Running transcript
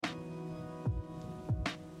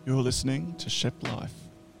You're listening to Shepplife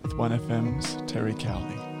with 1FM's Teri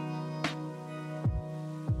Cowley.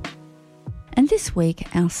 And this week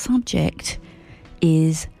our subject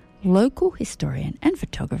is local historian and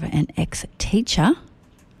photographer and ex-teacher,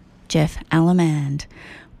 Geoff Allemand.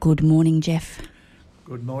 Good morning, Geoff.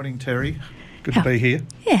 Good morning, Teri. Good to be here.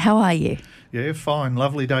 Yeah, how are you? Yeah, fine.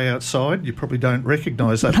 Lovely day outside. You probably don't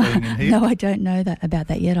recognise that being in here. No, I don't know about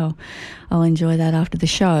that yet. I'll enjoy that after the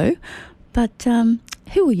show. But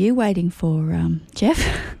who were you waiting for, Geoff?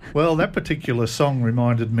 Well, that particular song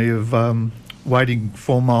reminded me of waiting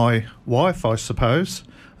for my wife, I suppose,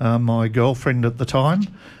 my girlfriend at the time.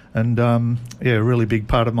 And, a really big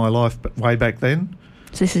part of my life way back then.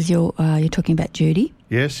 So this is you're talking about Judy?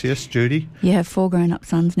 Yes, Judy. You have 4 grown-up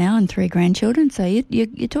sons now and 3 grandchildren, so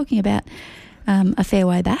you're talking about a fair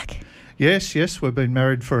way back? Yes, we've been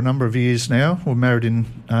married for a number of years now. We were married in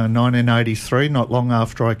 1983, not long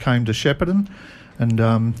after I came to Shepparton.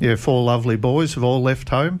 And, 4 lovely boys have all left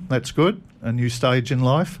home. That's good. A new stage in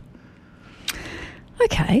life.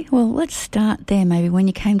 Okay, well, let's start there maybe. When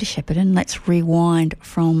you came to Shepparton, let's rewind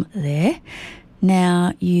from there.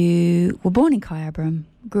 Now, you were born in Kyabram,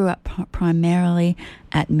 grew up primarily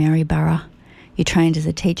at Maryborough. You trained as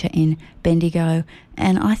a teacher in Bendigo,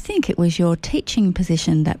 and I think it was your teaching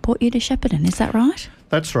position that brought you to Shepparton. Is that right?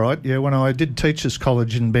 That's right, yeah. When I did Teachers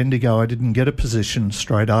College in Bendigo, I didn't get a position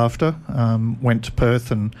straight after. Went to Perth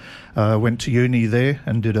and went to uni there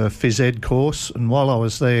and did a phys ed course. And while I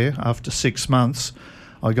was there, after 6 months,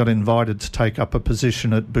 I got invited to take up a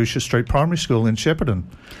position at Boucher Street Primary School in Shepparton.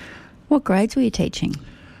 What grades were you teaching?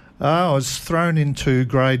 I was thrown into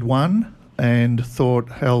grade 1 and thought,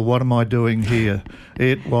 hell, what am I doing here?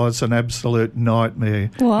 It was an absolute nightmare.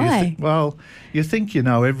 Why? You think you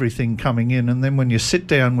know everything coming in, and then when you sit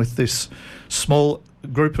down with this small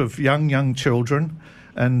group of young children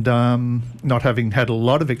and not having had a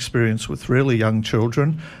lot of experience with really young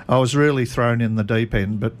children, I was really thrown in the deep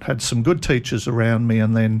end, but had some good teachers around me,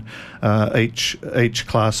 and then each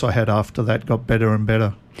class I had after that got better and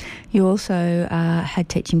better. You also had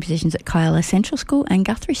teaching positions at Cowley Central School and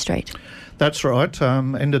Guthrie Street. That's right.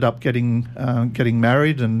 Ended up getting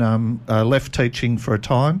married and left teaching for a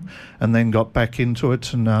time, and then got back into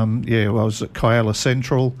it. And I was at Cowley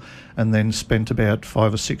Central, and then spent about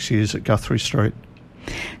 5 or 6 years at Guthrie Street.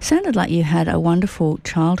 Sounded like you had a wonderful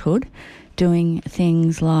childhood, doing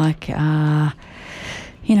things like,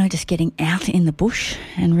 just getting out in the bush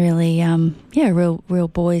and really, real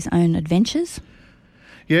boys' own adventures.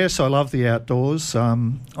 Yes, I love the outdoors.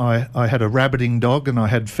 I had a rabbiting dog and I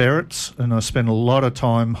had ferrets, and I spent a lot of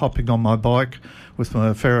time hopping on my bike with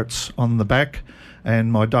my ferrets on the back and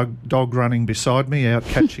my dog running beside me out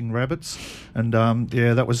catching rabbits. And,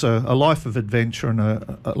 that was a life of adventure and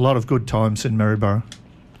a lot of good times in Maryborough.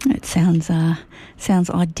 It sounds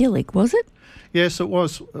idyllic, was it? Yes, it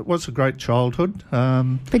was. It was a great childhood.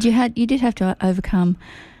 But you did have to overcome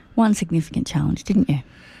one significant challenge, didn't you?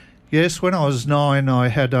 Yes, when I was 9, I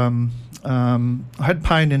had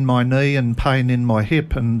pain in my knee and pain in my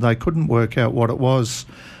hip, and they couldn't work out what it was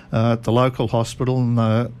at the local hospital,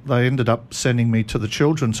 and they ended up sending me to the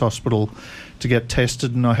Children's Hospital to get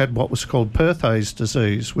tested, and I had what was called Perthes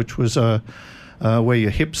disease, which was where your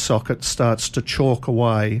hip socket starts to chalk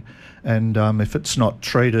away, and if it's not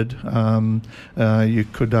treated, you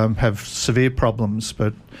could have severe problems.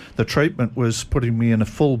 But the treatment was putting me in a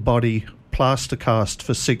full-body plaster cast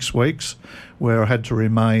for 6 weeks, where I had to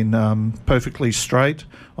remain perfectly straight,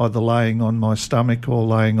 either laying on my stomach or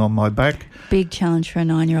laying on my back. Big challenge for a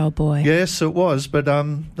 9-year-old boy. Yes, it was, but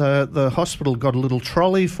the hospital got a little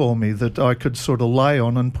trolley for me that I could sort of lay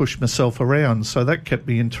on and push myself around, so that kept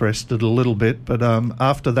me interested a little bit. But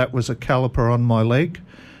after that was a caliper on my leg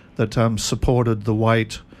that supported the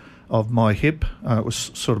weight of my hip. It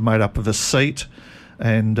was sort of made up of a seat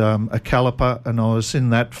and a caliper, and I was in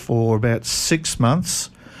that for about 6 months.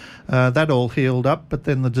 That all healed up, but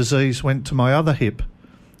then the disease went to my other hip,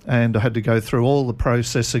 and I had to go through all the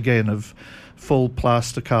process again of full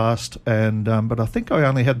plaster cast, and but I think I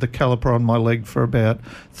only had the caliper on my leg for about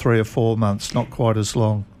 3 or 4 months, not quite as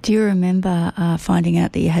long. Do you remember finding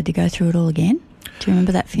out that you had to go through it all again? Do you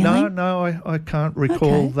remember that feeling? No, I can't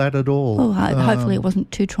recall that at all. Well, hopefully it wasn't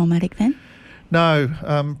too traumatic then. No,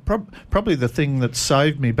 probably the thing that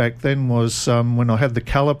saved me back then was when I had the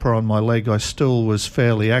caliper on my leg, I still was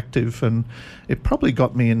fairly active, and it probably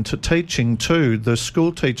got me into teaching too. The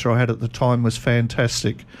school teacher I had at the time was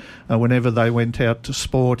fantastic. Whenever they went out to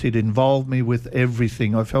sport, it involved me with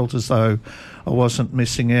everything. I felt as though I wasn't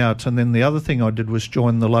missing out. And then the other thing I did was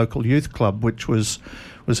join the local youth club, which was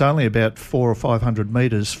only about 400 or 500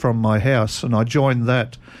 metres from my house, and I joined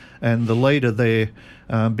that. and the leader there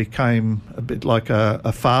became a bit like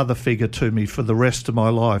a father figure to me for the rest of my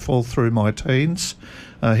life, all through my teens.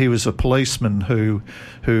 He was a policeman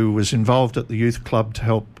who was involved at the youth club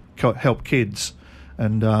to help kids.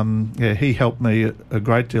 And he helped me a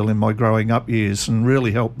great deal in my growing up years, and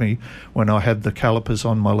really helped me when I had the calipers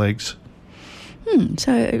on my legs.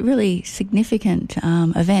 So a really significant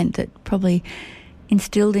event that probably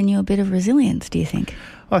instilled in you a bit of resilience, do you think?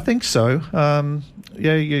 I think so.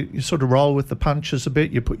 You sort of roll with the punches a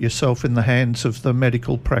bit. You put yourself in the hands of the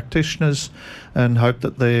medical practitioners and hope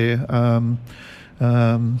that they're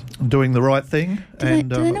doing the right thing. Do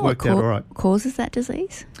they know what what out all right. causes that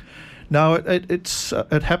disease? No,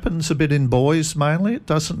 it happens a bit in boys mainly. It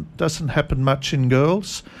doesn't happen much in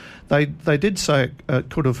girls. They did say it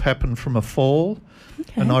could have happened from a fall,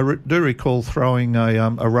 Okay. and I do recall throwing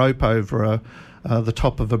a rope over the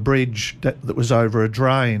top of a bridge that was over a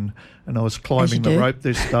drain, and I was climbing the rope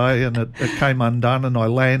this day, and it came undone, and I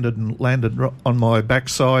landed on my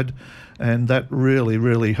backside, and that really,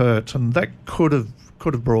 really hurt, and that could have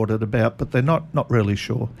brought it about, but they're not really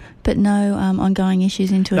sure. But no ongoing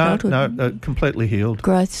issues into adulthood? No, completely healed.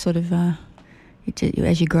 Growth sort of,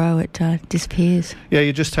 as you grow, it disappears. Yeah,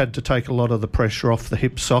 you just had to take a lot of the pressure off the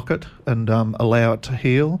hip socket and allow it to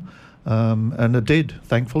heal, and it did,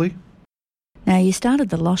 thankfully. Now, you started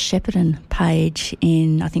the Lost Shepparton page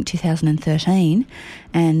in, I think, 2013,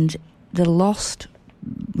 and the Lost,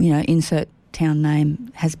 insert town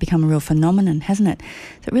name has become a real phenomenon, hasn't it?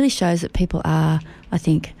 So it really shows that people are, I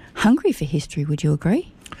think, hungry for history. Would you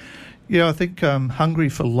agree? Yeah, I think hungry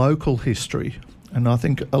for local history. And I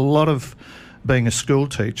think a lot of being a school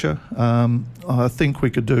teacher, I think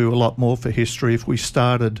we could do a lot more for history if we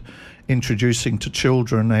started introducing to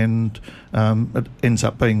children, and it ends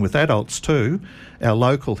up being with adults too. Our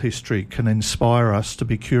local history can inspire us to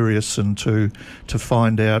be curious and to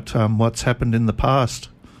find out what's happened in the past.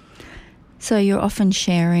 So you're often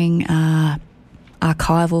sharing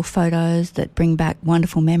archival photos that bring back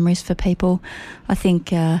wonderful memories for people. I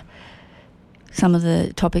think some of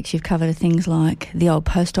the topics you've covered are things like the old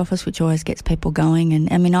post office, which always gets people going.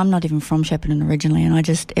 And I mean, I'm not even from Shepparton originally, and I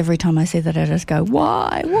just, every time I see that, I just go,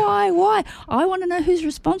 why? I want to know who's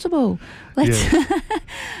responsible.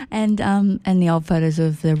 And the old photos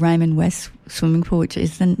of the Raymond West swimming pool, which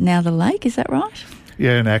is now the lake, is that right?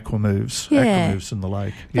 Yeah, and Aquamoves in the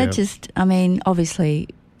lake. Yeah. That just, I mean, obviously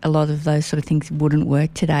a lot of those sort of things wouldn't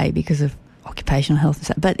work today because of occupational health and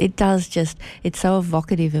stuff, but it does just, it's so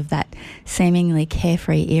evocative of that seemingly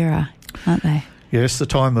carefree era, aren't they? Yes, the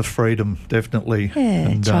time of freedom, definitely. Yeah,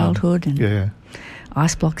 and childhood and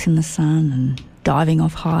ice blocks in the sun and diving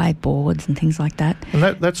off high boards and things like that. And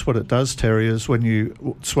that's what it does, Teri, is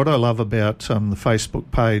it's what I love about the Facebook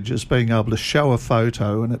page, is being able to show a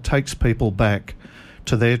photo and it takes people back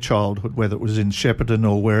to their childhood, whether it was in Shepparton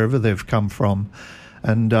or wherever they've come from.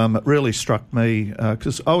 And it really struck me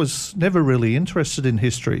because I was never really interested in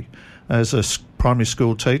history. As a primary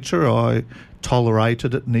school teacher, I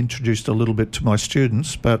tolerated it and introduced a little bit to my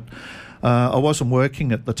students, but I wasn't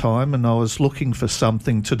working at the time and I was looking for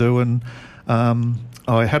something to do, and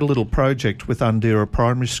I had a little project with Undira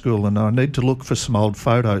Primary School, and I need to look for some old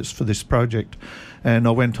photos for this project. And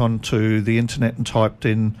I went onto the internet and typed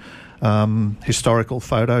in historical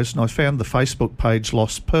photos, and I found the Facebook page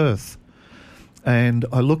Lost Perth. And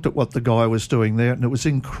I looked at what the guy was doing there, and it was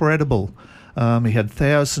incredible. He had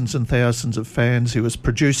thousands and thousands of fans. He was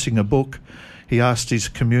producing a book. He asked his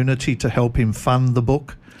community to help him fund the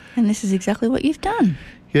book. And this is exactly what you've done.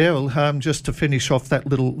 Yeah, well, just to finish off that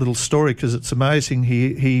little story, because it's amazing,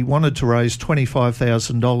 he wanted to raise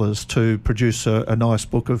 $25,000 to produce a nice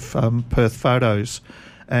book of Perth photos,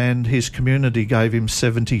 and his community gave him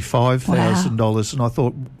 $75,000. Wow. And I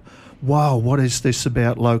thought, wow, what is this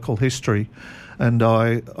about local history? And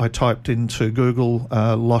I typed into Google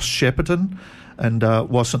Lost Shepparton, and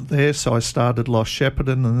wasn't there, so I started Lost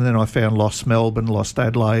Shepparton, and then I found Lost Melbourne, Lost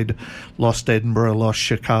Adelaide, Lost Edinburgh, Lost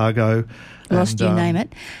Chicago. Lost, you name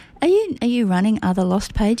it. Are you running other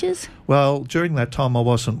Lost pages? Well, during that time I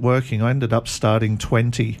wasn't working. I ended up starting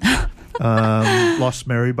 20. Lost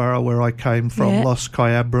Maryborough, where I came from, Lost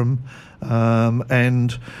Kyabram.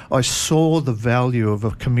 And I saw the value of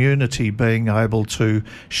a community being able to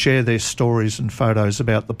share their stories and photos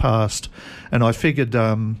about the past. And I figured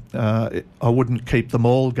I wouldn't keep them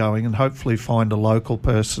all going and hopefully find a local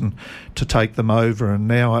person to take them over. And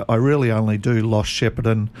now I really only do Lost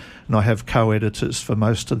Shepparton, and I have co-editors for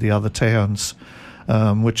most of the other towns.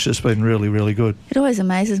 Which has been really, really good. It always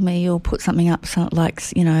amazes me. You'll put something up like,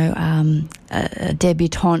 a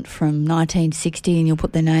debutante from 1960 and you'll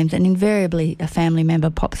put their names, and invariably a family member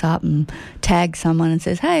pops up and tags someone and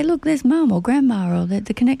says, hey, look, there's mum or grandma, or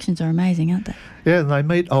the connections are amazing, aren't they? Yeah, and they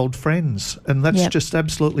meet old friends, and that's just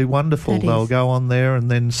absolutely wonderful. They'll go on there, and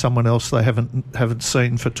then someone else they haven't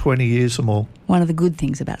seen for 20 years or more. One of the good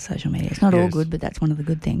things about social media. It's not all good, but that's one of the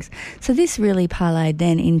good things. So this really parlayed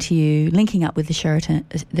then into you linking up with the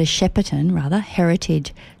Shepparton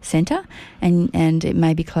Heritage Centre, and it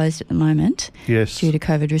may be closed at the moment due to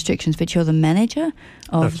COVID restrictions, but you're the manager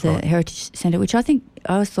of the Heritage Centre, which I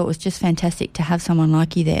always thought was just fantastic to have someone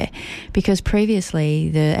like you there, because previously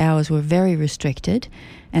the hours were very restricted,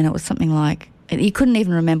 and it was something like, you couldn't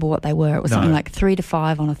even remember what they were. It was something like 3 to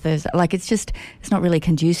 5 on a Thursday. Like, it's not really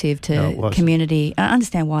conducive to community. I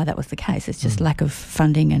understand why that was the case. It's just lack of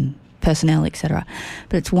funding and personnel, etc.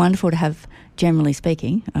 But it's wonderful to have, generally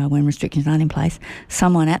speaking, when restrictions aren't in place,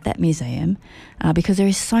 someone at that museum, because there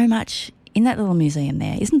is so much in that little museum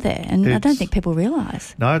there, isn't there? And I don't think people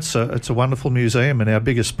realise. No, it's a wonderful museum, and our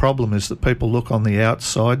biggest problem is that people look on the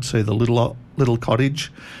outside, see the little cottage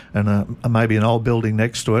and maybe an old building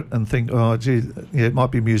next to it, and think, oh, gee, it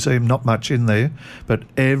might be a museum, not much in there. But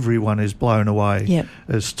everyone is blown away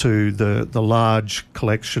as to the large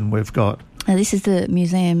collection we've got. Now, this is the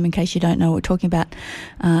museum, in case you don't know what we're talking about,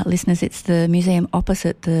 listeners. It's the museum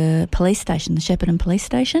opposite the police station, the Shepparton Police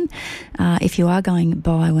Station. If you are going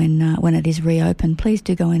by when it is reopened, please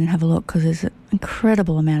do go in and have a look, because there's an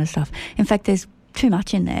incredible amount of stuff. In fact, there's too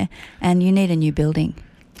much in there, and you need a new building.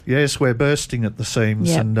 Yes, we're bursting at the seams,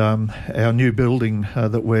 and our new building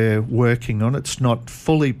that we're working on, it's not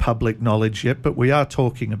fully public knowledge yet, but we are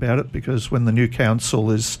talking about it, because when the new council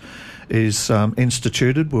is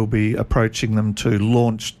instituted, we'll be approaching them to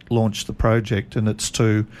launch the project, and it's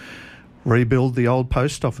to rebuild the old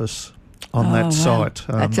post office on that site.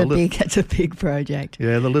 That's a big project.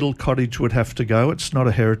 Yeah, the little cottage would have to go. It's not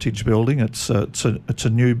a heritage building. It's a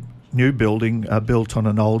new building built on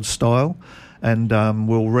an old style, and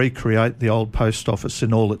we'll recreate the old post office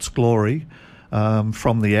in all its glory.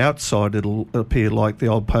 From the outside, it'll appear like the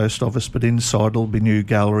old post office, but inside it'll be new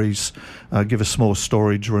galleries, give us more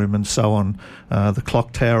storage room and so on. The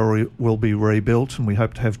clock tower will be rebuilt, and we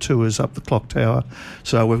hope to have tours up the clock tower.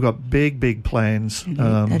 So we've got big plans.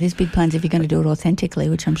 That is big plans if you're going to do it authentically,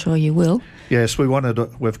 which I'm sure you will. Yes, we've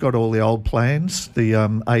got all the old plans, the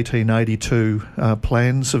 1882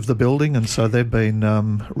 plans of the building, and so they've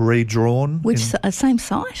been redrawn. Which same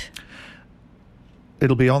site?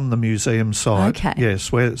 It'll be on the museum site. Okay.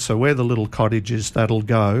 Yes, where the little cottage is, that'll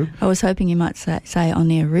go. I was hoping you might say on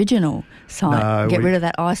the original site. No, get rid of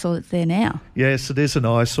that eyesore that's there now. Yes, it is an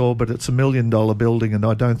eyesore, but it's $1 million building, and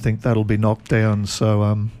I don't think that'll be knocked down.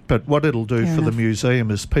 So, but what it'll do for the museum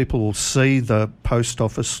is people will see the post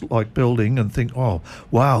office-like building and think, oh,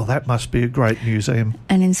 wow, that must be a great museum.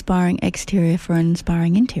 An inspiring exterior for an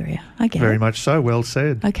inspiring interior. I get it. Very much so. Well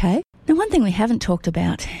said. Okay. Now, one thing we haven't talked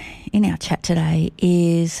about in our chat today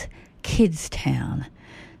is Kids Town.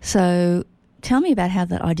 So tell me about how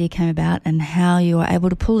that idea came about and how you were able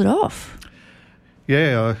to pull it off.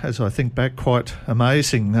 Yeah, as I think back, quite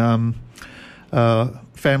amazing.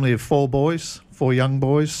 Family of 4 young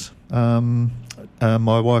boys. My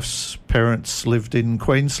wife's parents lived in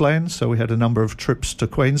Queensland, so we had a number of trips to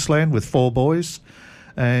Queensland with 4 boys,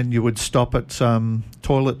 and you would stop at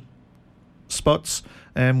toilet spots,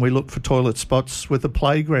 and we looked for toilet spots with a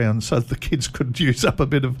playground so the kids could use up a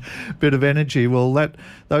bit of energy. Well,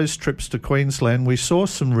 those trips to Queensland, we saw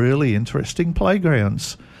some really interesting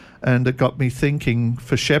playgrounds, and it got me thinking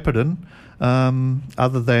for Shepparton,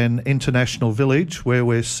 other than International Village, where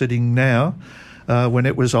we're sitting now, when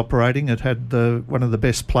it was operating, it had one of the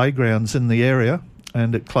best playgrounds in the area,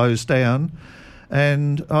 and it closed down.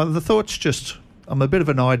 And the thoughts I'm a bit of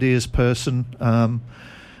an ideas person. And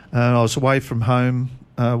I was away from home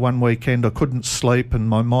one weekend. I couldn't sleep, and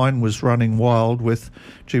my mind was running wild with,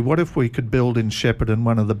 gee, what if we could build in Shepparton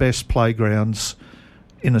one of the best playgrounds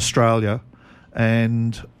in Australia?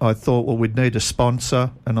 And I thought, well, we'd need a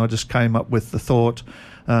sponsor, and I just came up with the thought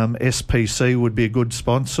SPC would be a good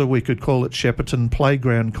sponsor. We could call it Shepparton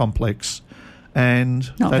Playground Complex. And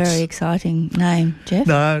not very exciting name, Geoff.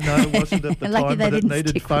 No, it wasn't at the time, but it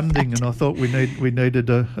needed funding, and I thought we needed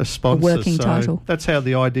a sponsor. A working title. That's how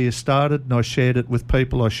the idea started, and I shared it with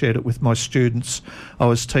people. I shared it with my students I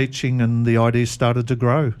was teaching, and the idea started to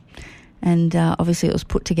grow. And obviously it was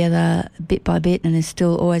put together bit by bit and is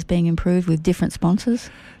still always being improved with different sponsors.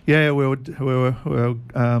 Yeah, we were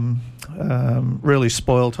really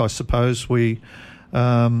spoilt, I suppose. We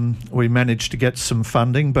managed to get some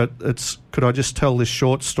funding, but could I just tell this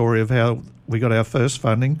short story of how we got our first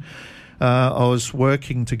funding? I was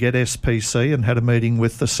working to get SPC and had a meeting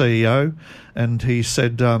with the CEO, and he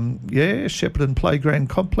said, Shepparton Playground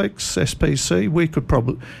Complex, SPC, we could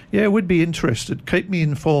probably, we'd be interested. Keep me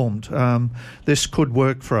informed. This could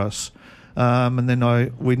work for us. And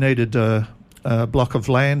then we needed a block of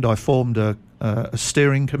land. I formed a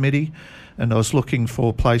steering committee, and I was looking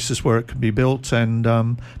for places where it could be built, and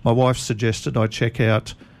my wife suggested I check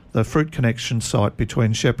out the Fruit Connection site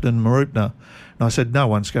between Shepparton and Mooroopna. And I said, no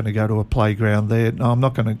one's going to go to a playground there. No, I'm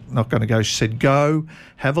not going to go. She said, go,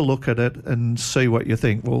 have a look at it and see what you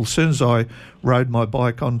think. Well, as soon as I rode my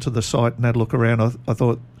bike onto the site and had a look around, I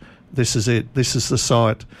thought, this is it. This is the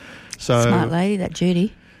site. So smart lady, that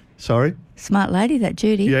Judy. Sorry? Smart lady, that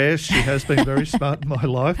Judy. Yes, she has been very smart in my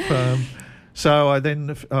life. So I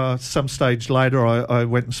then, some stage later, I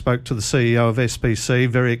went and spoke to the CEO of SPC,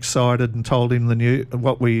 very excited, and told him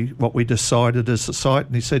what we decided as the site.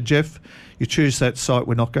 And he said, Geoff, you choose that site,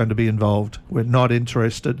 we're not going to be involved. We're not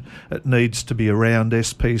interested. It needs to be around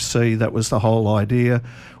SPC. That was the whole idea.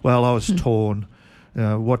 Well, I was torn.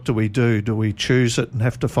 What do we do? Do we choose it and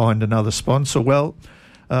have to find another sponsor? Well,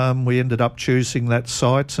 we ended up choosing that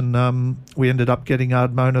site, and we ended up getting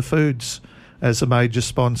Ardmona Foods as a major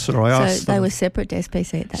sponsor. So they were separate to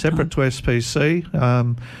SPC at that time? Separate to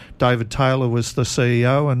SPC. David Taylor was the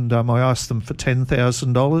CEO, and I asked them for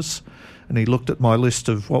 $10,000, and he looked at my list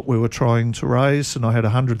of what we were trying to raise, and I had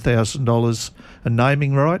 $100,000 in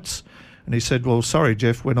naming rights. And he said, well, sorry,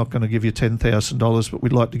 Geoff, we're not going to give you $10,000, but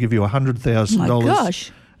we'd like to give you $100,000. Oh my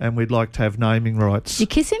gosh. And we'd like to have naming rights. Did you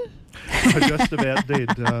kiss him? I just about did.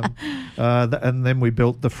 And then we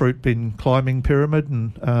built the fruit bin climbing pyramid,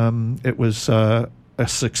 and it was a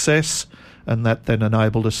success, and that then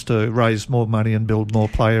enabled us to raise more money and build more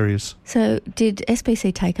play areas. So did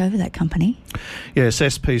SPC take over that company? Yes,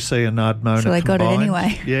 SPC and Ardmona So they combined. got it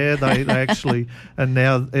anyway. Yeah, they actually, and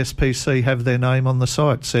now SPC have their name on the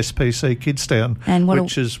sites, SPC Kidstown, and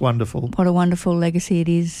which is wonderful. What a wonderful legacy it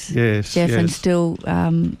is, yes, Geoff, yes. and still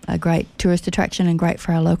a great tourist attraction and great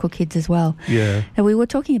for our local kids as well. Yeah. Now, we were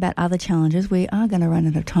talking about other challenges. We are going to run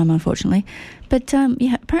out of time, unfortunately. But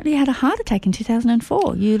you apparently had a heart attack in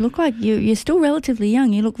 2004. You look like you're still relatively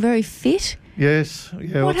young. You look very fit. Yes.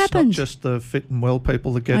 Yeah, what it's happened? Not just the fit and well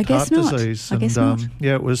people that get I guess heart not. disease. I guess not.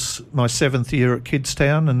 Yeah, it was my 7th year at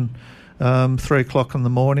Kidstown, and 3 o'clock in the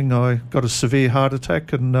morning I got a severe heart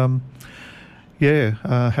attack, and had to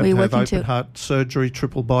have open heart surgery,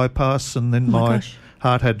 triple bypass, and then my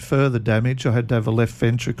heart had further damage. I had to have a left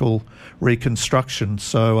ventricle reconstruction.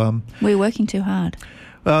 So were you working too hard?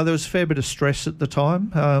 There was a fair bit of stress at the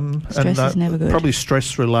time. Stress is never good. Probably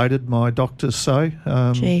stress-related, my doctors say.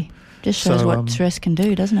 Just shows what stress can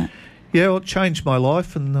do, doesn't it? Yeah, well, it changed my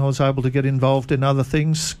life, and I was able to get involved in other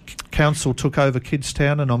things. Council took over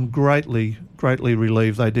Kidstown, and I'm greatly, greatly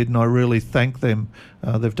relieved they did, and I really thank them.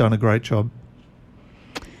 They've done a great job.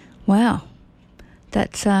 Wow.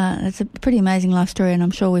 That's a pretty amazing life story, and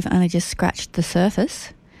I'm sure we've only just scratched the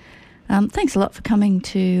surface. Thanks a lot for coming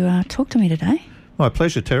to talk to me today. My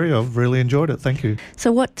pleasure, Teri. I've really enjoyed it. Thank you.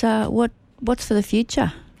 So what's for the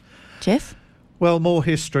future, Geoff? Well, more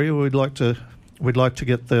history. We'd like to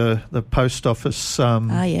get the post office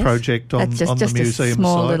project on the museum site. A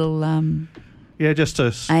small site. Little just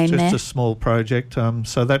a small project.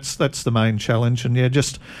 So that's the main challenge, and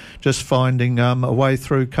just finding a way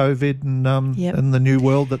through COVID and the new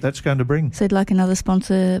world that's going to bring. So you'd like another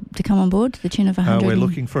sponsor to come on board to the tune of $100,000? We're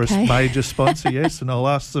looking for a major sponsor, yes, and I'll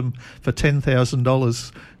ask them for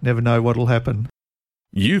 $10,000. Never know what'll happen.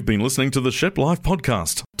 You've been listening to the Shepplife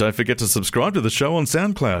podcast. Don't forget to subscribe to the show on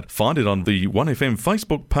SoundCloud. Find it on the 1FM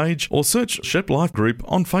Facebook page or search Shepplife Group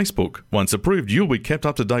on Facebook. Once approved, you'll be kept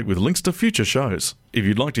up to date with links to future shows. If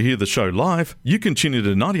you'd like to hear the show live, you can tune in to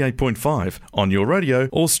 98.5 on your radio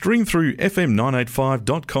or stream through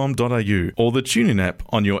fm985.com.au or the TuneIn app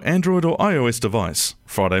on your Android or iOS device.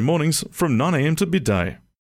 Friday mornings from 9am to midday.